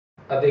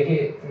अब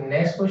देखिए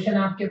next question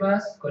आपके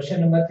पास क्वेश्चन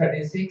नंबर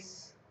 36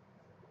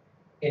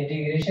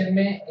 इंटीग्रेशन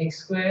में x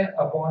स्क्वायर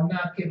अपॉन में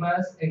आपके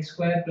पास x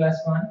स्क्वायर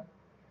प्लस 1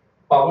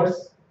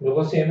 पावर्स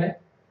बिल्कुल सेम है।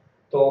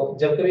 तो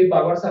जब कभी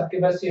पावर्स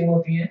आपके पास सेम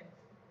होती हैं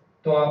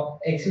तो आप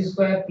x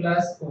स्क्वायर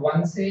प्लस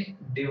 1 से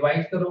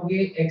डिवाइड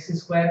करोगे x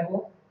स्क्वायर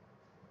को।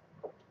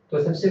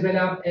 तो सबसे पहले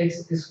आप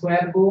x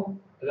स्क्वायर को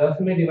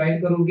रफ में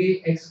डिवाइड करोगे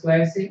x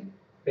स्क्वायर से,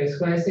 x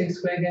स्क्वायर से x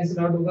स्क्वायर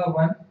कैंसिल आउट होगा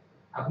 1,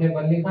 आपने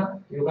 1 लिखा,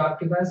 ये होगा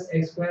आपके पास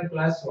x स्क्वायर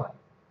प्लस 1।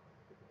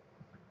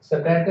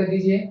 सब्ट्रैक्ट कर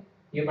दीजिए,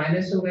 ये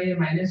माइनस होगा, ये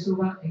माइनस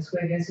होगा, x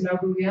स्क्वायर कैंसिल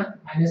आउट हो गया,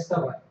 माइनस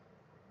का 1।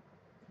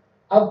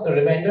 अब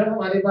रिमाइंडर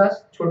हमारे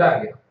पास छोटा आ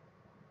गया,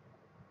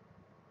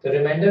 तो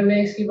रिमाइंडर में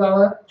x की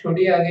पावर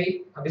छोटी आ गई।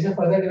 अब इसे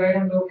फर्दर डिवाइड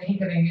हम लोग नहीं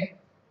करेंगे,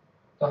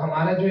 तो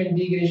हमारा जो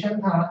इंटीग्रेशन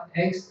था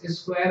x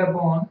square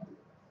upon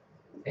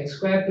x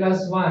square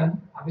plus 1,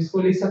 आप इसको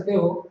लिख सकते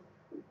हो,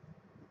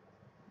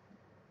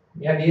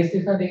 या ds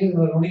लिखना देखिए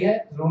जरूरी है,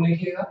 जरूर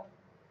लिखिएगा।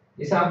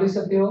 इसे आप लिख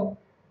सकते हो,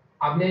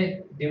 आपने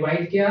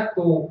डिवाइड किया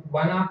तो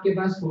 1 आपके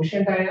पास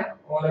क्वोशिएंट आया,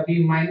 और अभी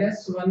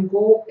 -1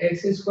 को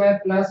x स्क्वायर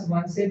प्लस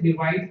 1 से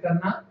डिवाइड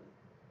करना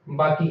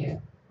बाकी है।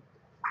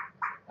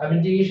 अब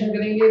इंटीग्रेशन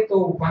करेंगे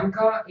तो 1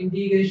 का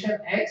इंटीग्रेशन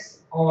x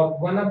और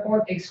 1 अपॉन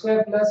x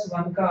स्क्वायर प्लस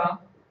 1 का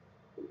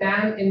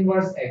tan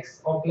इनवर्स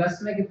x, और प्लस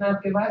में कितना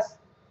आपके पास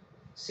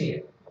c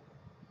है।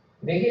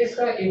 देखिए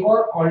इसका एक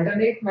और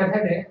अल्टरनेट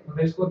मेथड है,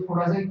 मतलब इसको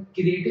थोड़ा सा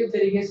क्रिएटिव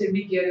तरीके से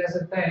भी किया जा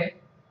सकता है।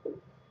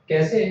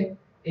 कैसे?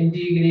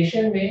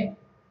 इंटीग्रेशन में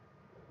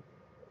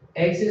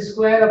x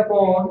square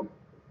upon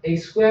x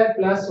square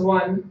plus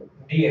 1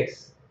 dx।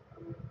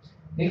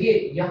 देखिए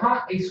यहाँ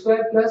x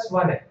स्क्वायर प्लस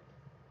 1 है,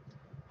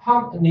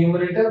 हम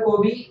न्यूमरेटर को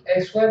भी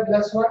x स्क्वायर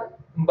प्लस 1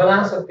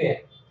 बना सकते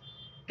हैं।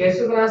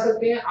 कैसे बना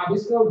सकते हैं? आप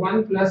इसमें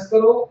 1 प्लस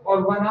करो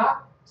और 1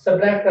 आप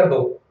सब्ट्रैक्ट कर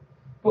दो,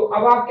 तो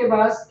अब आपके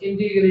पास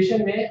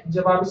इंटीग्रेशन में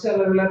जब आप इसे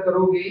अलग अलग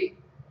करोगे,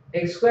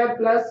 x स्क्वायर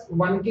प्लस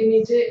 1 के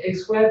नीचे x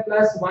स्क्वायर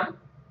प्लस 1,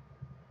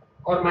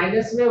 और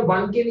माइनस में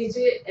 1 के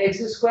नीचे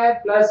x स्क्वायर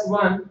प्लस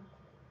 1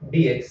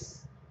 dx।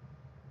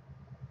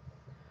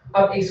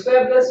 अब x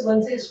स्क्वायर प्लस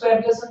 1 से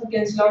स्क्वायर प्लस 1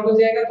 कैंसिल आउट हो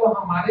जाएगा, तो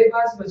हमारे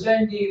पास बचा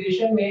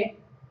इंटीग्रेशन में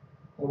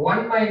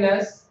 1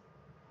 minus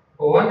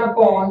 1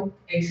 upon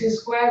x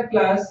square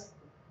plus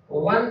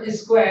 1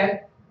 square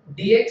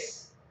dx।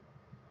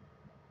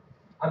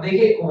 अब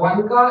देखिए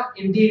 1 का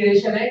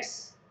इंटीग्रेशन x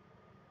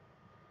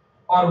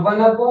और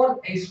 1 upon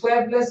x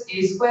square plus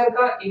a square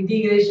का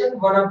integration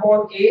 1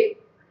 upon a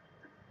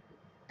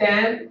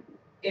tan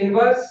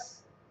inverse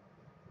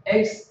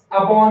x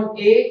upon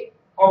a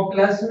और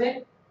प्लस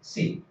में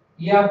c।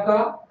 ये आपका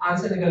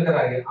आंसर निकल कर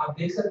आ गया। आप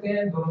देख सकते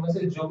हैं दोनों में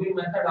से जो भी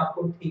मेथड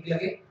आपको ठीक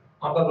लगे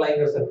आप अप्लाई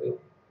कर सकते हो।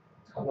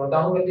 आप नोट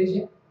डाउन कर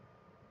लीजिए।